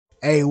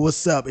Hey,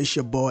 what's up? It's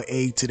your boy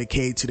A to the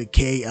K to the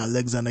K,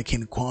 Alexander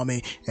King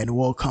Kwame, and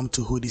welcome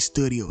to Hoodie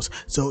Studios.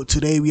 So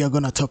today we are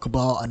going to talk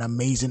about an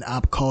amazing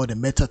app called the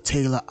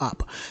METATAILOR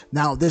app.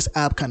 Now this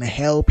app can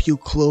help you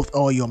clothe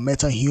all your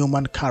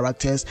meta-human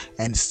characters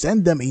and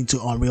send them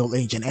into Unreal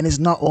Engine. And it's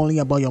not only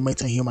about your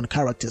meta-human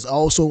characters,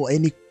 also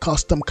any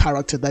custom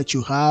character that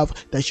you have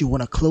that you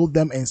want to clothe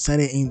them and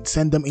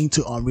send them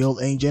into Unreal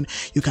Engine.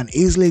 You can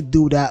easily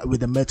do that with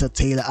the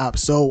METATAILOR app.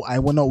 So I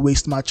will not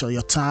waste much of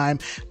your time.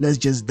 Let's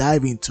just dive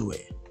into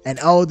it, and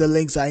all the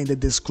links are in the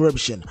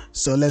description,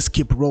 so let's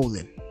keep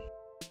rolling.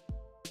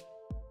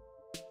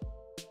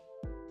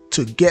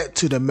 To get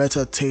to the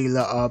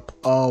METATAILOR app,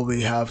 all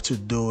we have to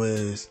do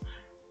is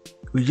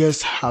we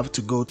just have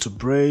to go to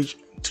bridge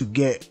to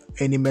get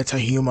any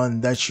meta-human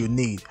that you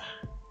need.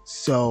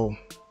 So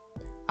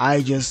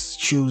I just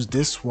choose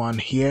this one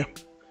here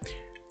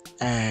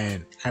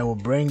and I will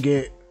bring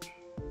it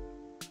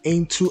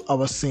into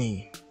our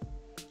scene.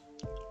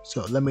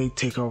 So let me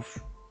take off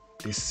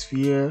the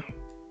sphere,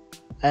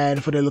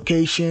 and for the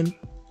location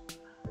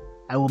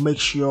I will make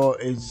sure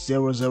it's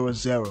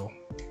 000.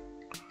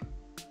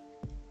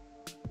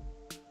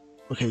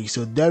 Okay,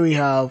 so there we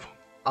have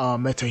our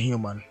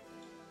meta-human.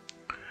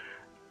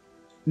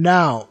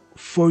 Now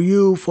for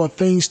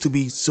things to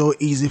be so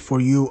easy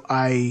for you,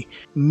 I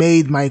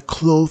made my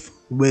clothes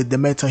with the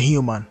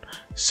meta-human,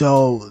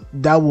 so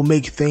that will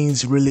make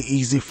things really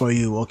easy for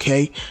you.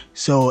 Okay,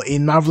 so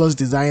in Marvelous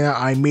Designer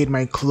I made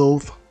my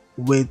clothes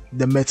with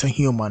the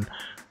meta-human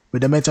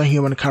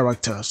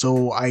character,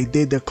 so I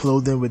did the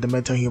clothing with the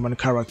meta-human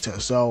character.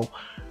 So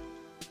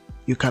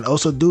you can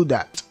also do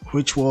that,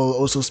 which will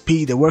also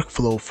speed the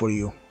workflow for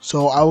you.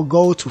 So I'll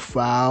go to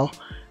file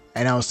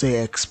and I'll say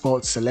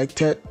export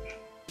selected,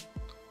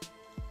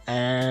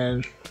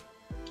 and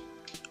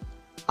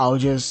I'll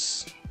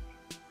just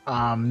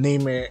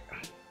name it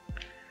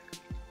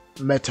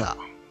meta,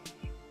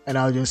 and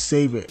I'll just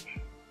save it.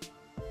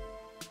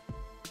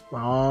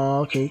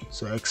 Okay,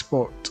 so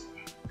export.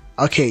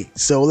 Okay,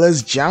 so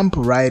let's jump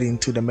right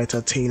into the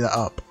METATAILOR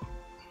app.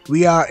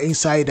 We are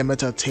inside the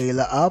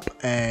METATAILOR app,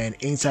 and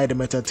inside the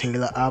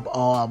METATAILOR app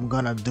all I'm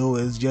gonna do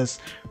is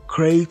just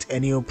create a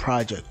new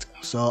project.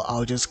 So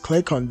I'll just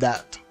click on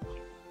that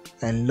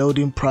and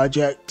loading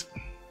project.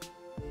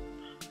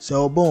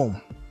 So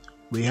boom,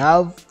 we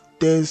have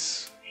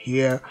this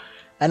here,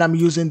 and I'm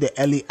using the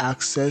early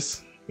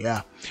access.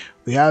 Yeah,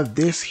 we have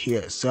this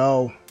here.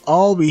 So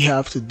all we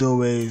have to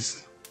do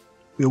is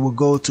we will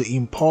go to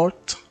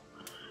import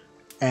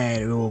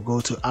and we will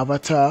go to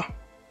avatar,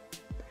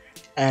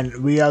 and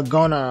we are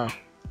gonna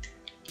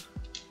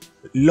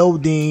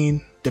load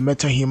in the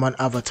meta-human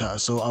avatar.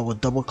 So I will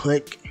double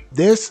click.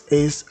 This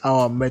is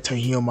our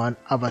meta-human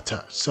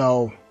avatar.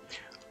 So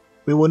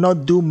we will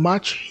not do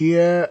much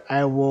here.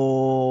 I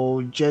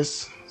will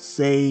just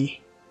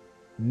say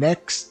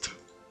next.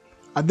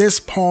 At this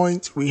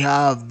point we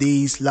have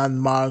these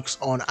landmarks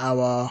on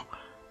our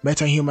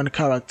meta-human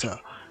character.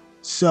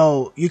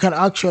 So you can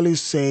actually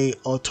say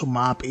auto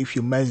map. If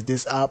you mess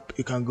this up,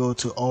 you can go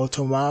to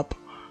auto map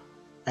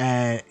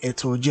and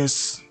it will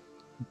just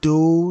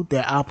do,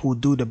 the app will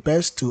do the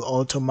best to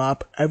auto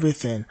map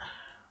everything.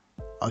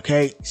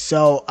 Okay,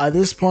 so at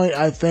this point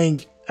I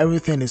think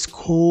everything is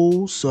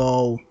cool,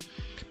 so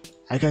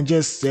I can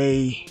just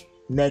say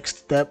next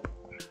step.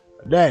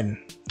 Then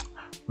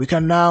we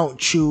can now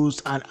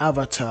choose an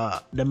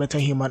avatar, the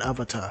meta-human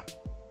avatar.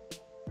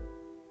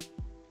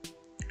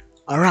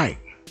 Alright,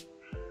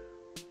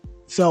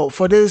 so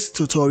for this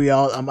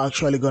tutorial I'm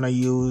actually gonna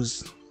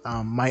use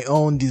my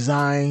own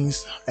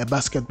designs, a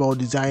basketball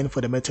design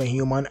for the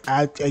meta-human.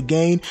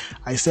 Again,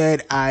 I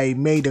said I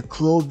made the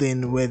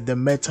clothing with the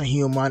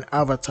meta-human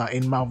avatar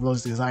in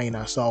Marvelous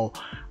Designer, so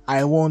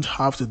I won't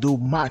have to do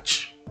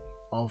much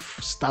of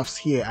stuffs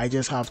here. I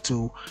just have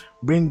to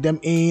bring them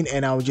in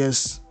and I'll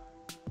just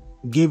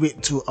give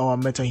it to our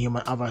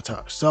meta-human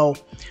avatar. So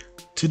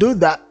to do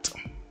that,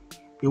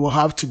 we will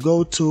have to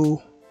go to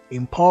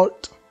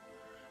import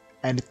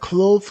and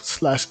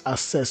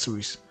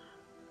clothes/accessories.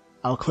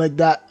 I'll click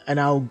that and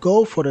I'll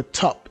go for the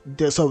top.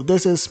 So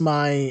this is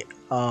my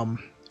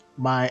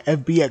my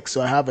FBX.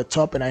 So I have a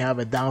top and I have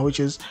a down, which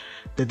is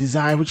the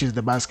design, which is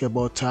the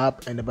basketball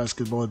top and the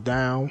basketball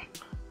down.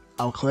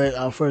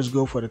 I'll first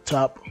go for the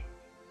top,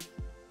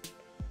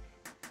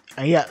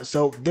 and yeah,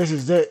 so this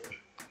is it.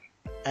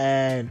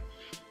 And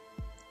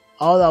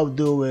all I'll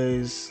do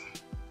is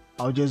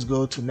I'll just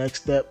go to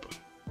next step,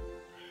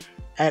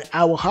 and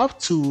I will have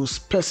to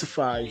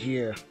specify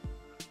here,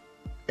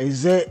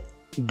 is it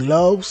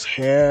gloves,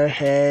 hair,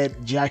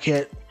 head,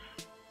 jacket,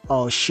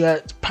 or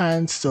shirt,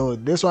 pants? So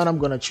this one I'm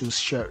gonna choose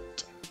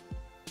shirt.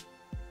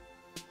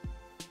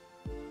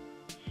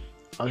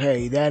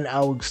 Okay, then I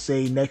will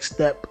say next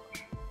step,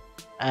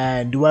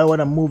 and do I want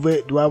to move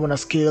it, do I want to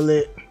scale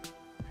it?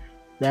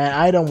 Then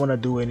I don't want to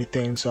do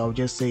anything, so I'll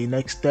just say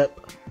next step,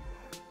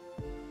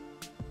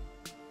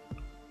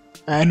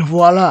 and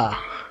voila,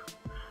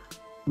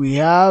 we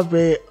have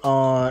it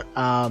on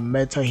our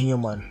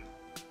meta-human.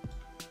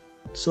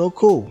 So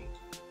cool.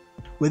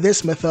 With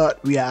this method,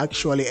 we are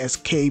actually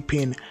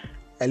escaping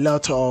a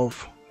lot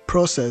of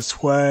process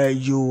where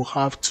you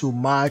have to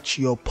match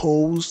your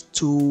pose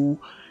to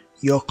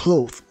your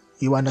clothes.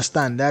 You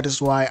understand? That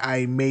is why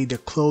I made the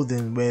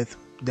clothing with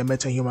the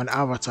MetaHuman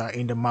avatar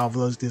in the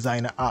Marvelous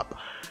Designer app.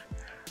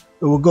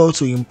 We will go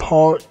to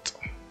import.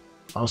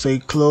 I'll say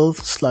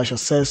clothes /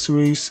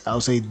 accessories.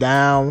 I'll say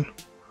down.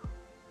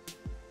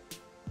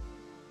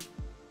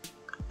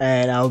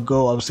 And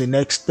I'll say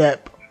next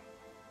step.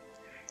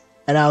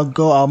 And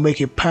I'll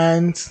make it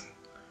pants.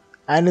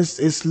 And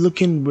it's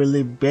looking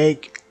really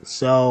big.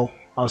 So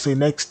I'll say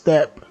next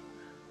step.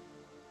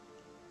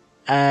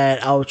 And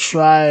I'll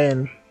try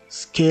and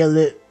scale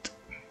it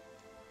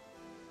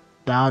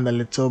down a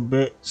little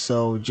bit,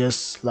 so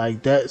just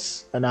like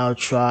this, and I'll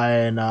try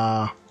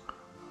and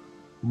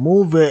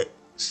move it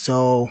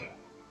so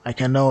I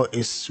can know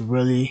it's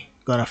really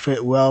gonna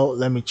fit well.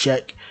 Let me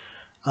check.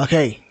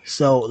 Okay,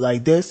 so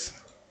like this.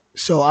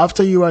 So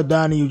after you are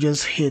done, you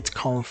just hit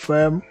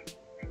confirm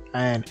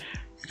and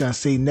you can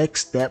say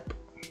next step,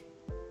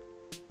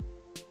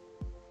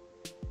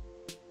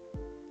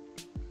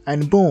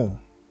 and boom,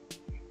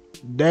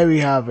 there we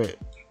have it.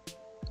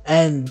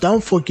 And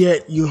don't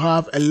forget, you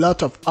have a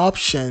lot of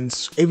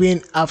options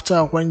even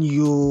after when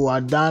you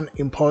are done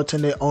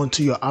importing it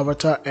onto your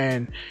avatar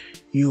and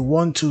you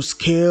want to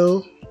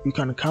scale. You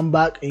can come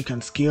back and you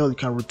can scale, you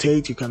can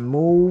rotate, you can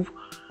move.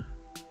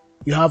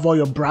 You have all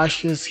your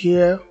brushes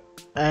here,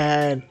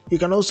 and you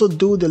can also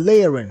do the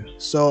layering.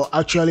 So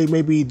actually,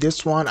 maybe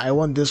this one, I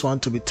want this one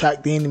to be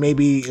tacked in.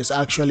 Maybe it's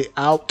actually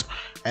out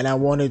and I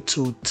wanted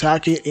to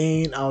tack it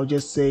in. I'll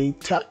just say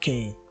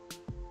tacking,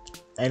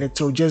 and it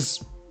will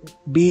just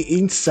be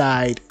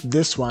inside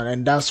this one,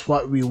 and that's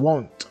what we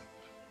want.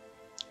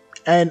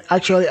 And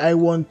actually, I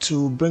want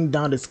to bring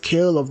down the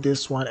scale of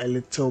this one a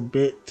little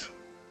bit,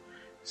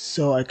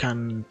 so I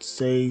can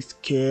say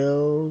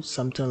scale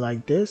something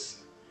like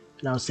this,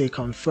 and I'll say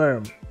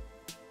confirm.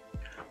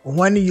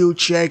 When you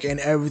check and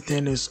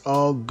everything is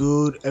all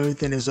good,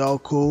 everything is all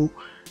cool,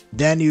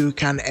 then you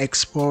can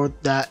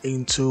export that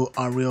into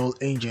Unreal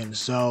Engine.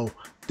 So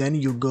then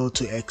you go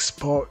to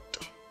export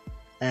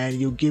and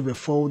you give a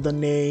folder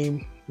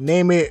name.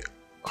 Name it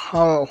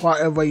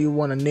however you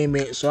want to name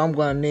it. So I'm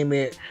gonna name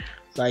it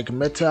like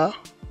Meta,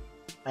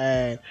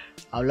 and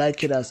I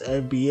like it as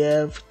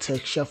FBF,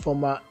 texture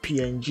format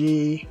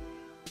PNG.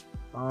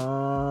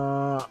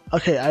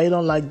 Okay, I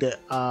don't like the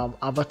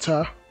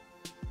avatar.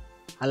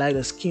 I like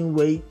the skin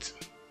weight.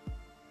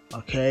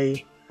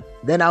 Okay,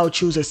 then I'll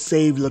choose a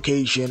save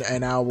location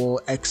and I will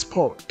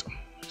export.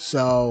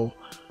 So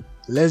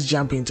let's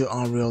jump into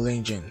Unreal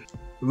Engine.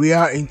 We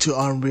are into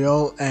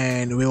Unreal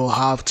and we will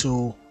have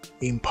to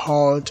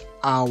import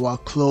our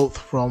clothes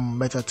from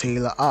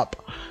METATAILOR app.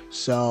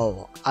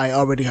 So I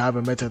already have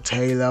a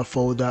METATAILOR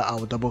folder. I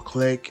will double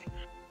click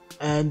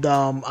and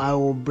I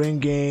will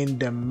bring in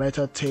the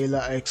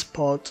METATAILOR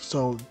export.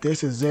 So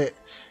this is it,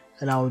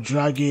 and I'll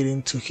drag it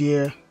into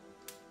here.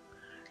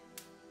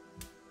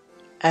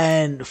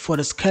 And for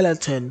the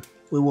skeleton,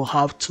 we will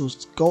have to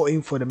go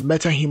in for the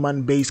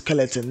MetaHuman base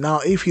skeleton. Now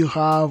if you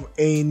have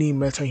any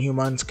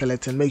MetaHuman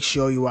skeleton, make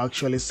sure you are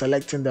actually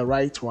selecting the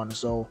right one.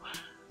 So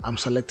I'm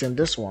selecting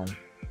this one.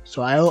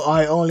 So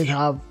I only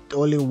have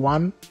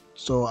one,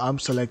 so I'm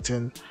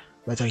selecting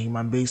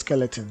MetaHuman base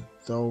skeleton.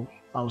 So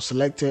I'll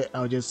select it.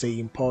 I'll just say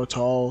import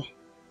all.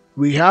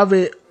 We have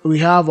it. We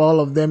have all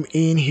of them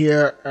in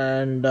here,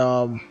 and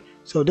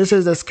so this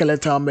is the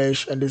skeletal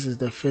mesh and this is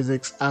the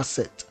physics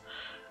asset.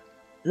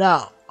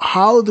 Now,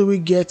 how do we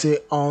get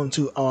it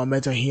onto our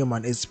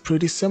MetaHuman? It's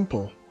pretty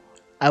simple.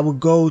 I'll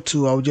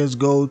just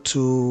go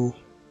to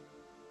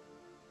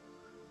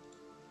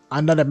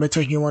under the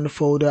MetaHuman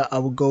folder. I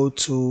will go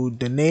to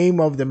the name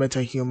of the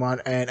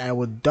MetaHuman and I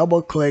will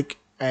double click,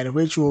 and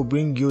which will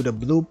bring you the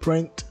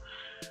blueprint,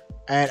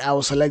 and I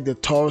will select the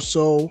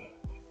torso,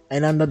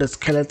 and under the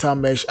skeletal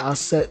mesh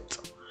asset,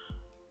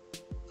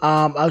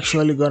 I'm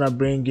actually gonna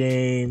bring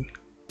in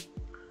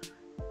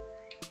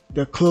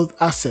the cloth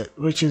asset,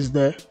 which is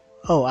the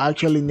I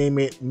actually name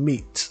it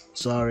meat,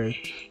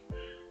 sorry.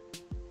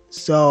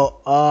 So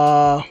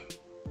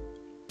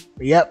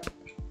yep,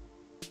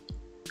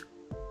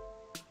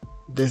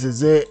 this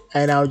is it,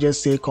 and I'll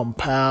just say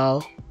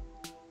compile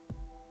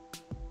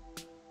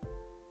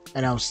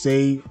and I'll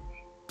save,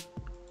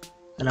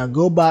 and I'll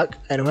go back,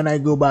 and when I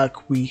go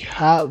back we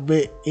have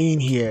it in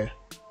here.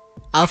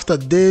 After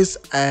this,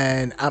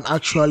 and I'm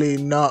actually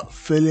not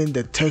feeling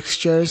the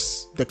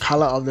textures, the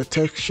color of the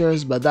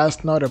textures, but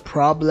that's not a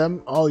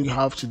problem. All you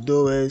have to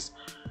do is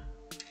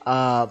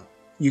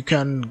you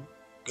can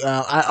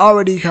I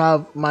already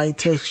have my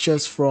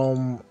textures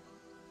from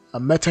a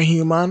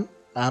MetaHuman.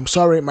 I'm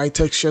sorry, my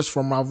textures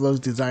from Marvelous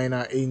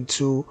Designer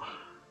into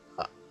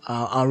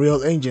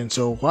Unreal Engine.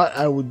 So what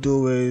I would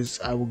do is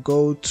I will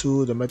go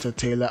to the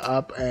METATAILOR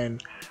app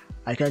and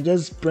I can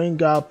just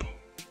bring up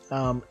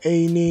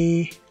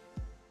any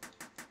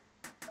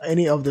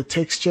of the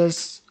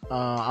textures.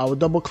 I will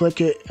double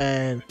click it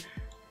and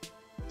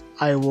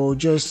I will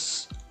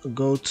just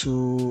go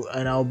to,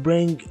 and I'll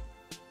bring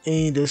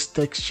in this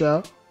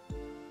texture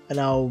and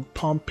I'll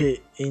pump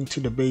it into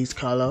the base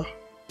color.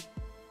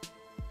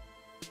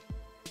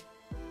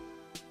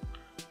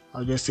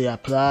 I'll just say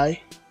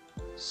apply.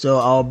 So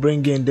I'll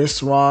bring in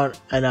this one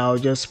and I'll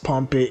just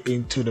pump it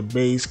into the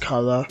base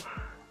color,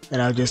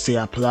 and I'll just say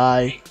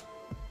apply.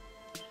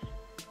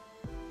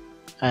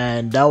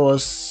 And that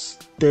was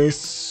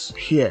this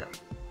here.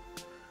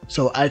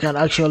 So I can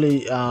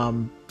actually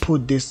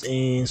put this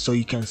in so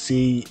you can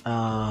see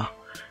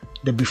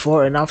the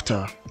before and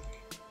after.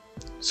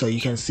 So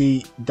you can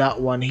see that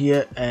one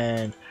here,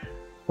 and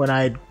when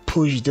I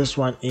push this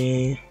one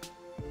in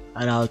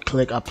and I'll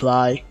click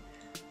apply,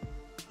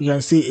 you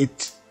can see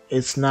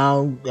it's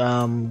now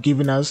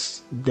giving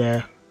us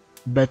the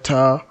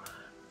better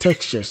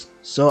textures.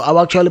 So I'll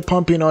actually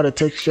pump in all the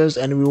textures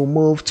and we will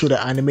move to the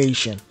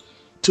animation.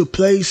 To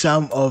play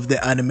some of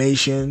the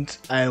animations,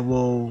 I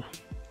will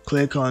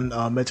click on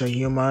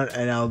MetaHuman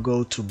and I'll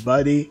go to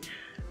body,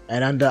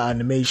 and under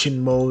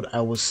animation mode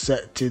I will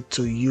set it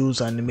to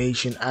use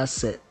animation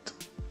asset.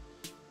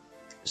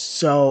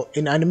 So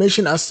in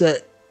animation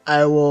asset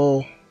I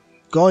will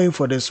go in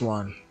for this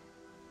one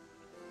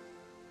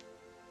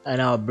and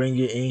I'll bring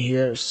it in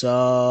here.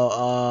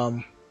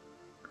 So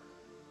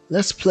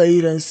let's play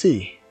it and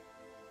see.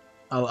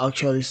 I'll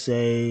actually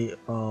say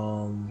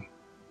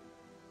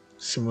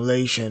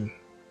simulation.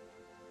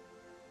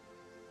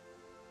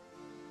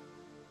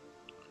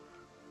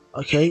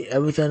 Okay,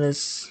 everything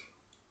is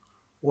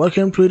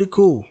working pretty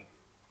cool.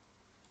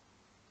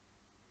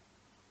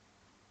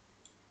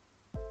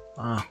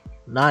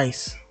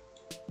 Nice.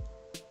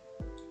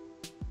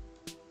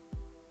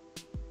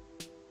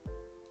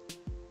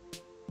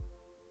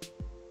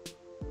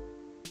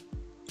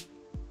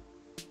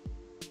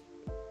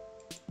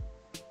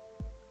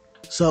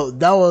 So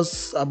that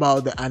was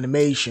about the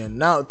animation.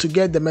 Now to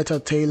get the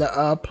METATAILOR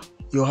app,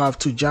 you'll have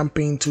to jump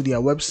into their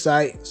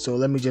website. So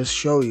let me just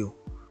show you.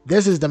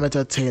 This is the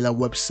METATAILOR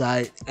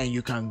website and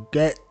you can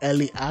get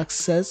early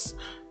access.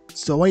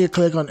 So when you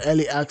click on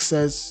early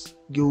access,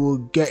 you will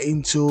get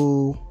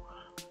into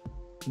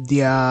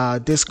their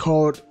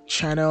Discord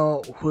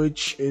channel,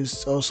 which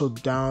is also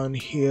down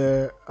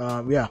here.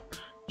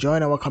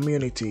 Join our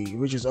community,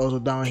 which is also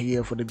down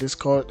here for the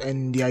Discord,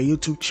 and their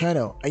YouTube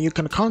channel, and you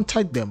can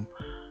contact them.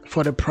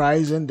 For the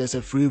pricing, there's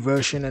a free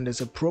version and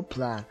there's a pro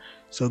plan,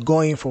 so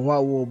go in for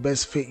what will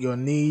best fit your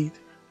need.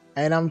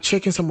 And I'm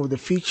checking some of the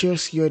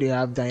features here. They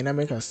have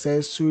dynamic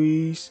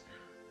accessories,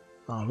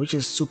 which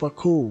is super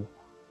cool,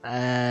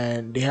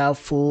 and they have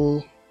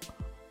full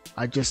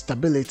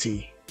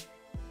adjustability.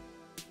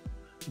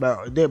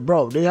 But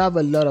they have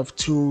a lot of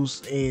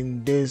tools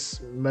in this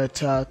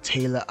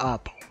METATAILOR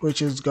app,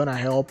 which is gonna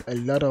help a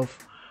lot of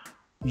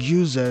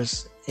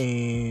users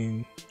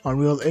in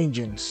Unreal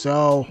Engine.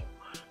 So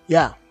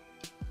yeah,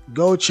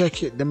 go check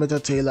the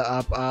METATAILOR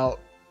app out,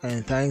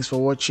 and thanks for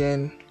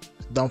watching.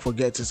 Don't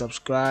forget to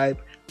subscribe.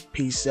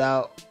 Peace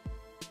out.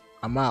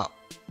 I'm out.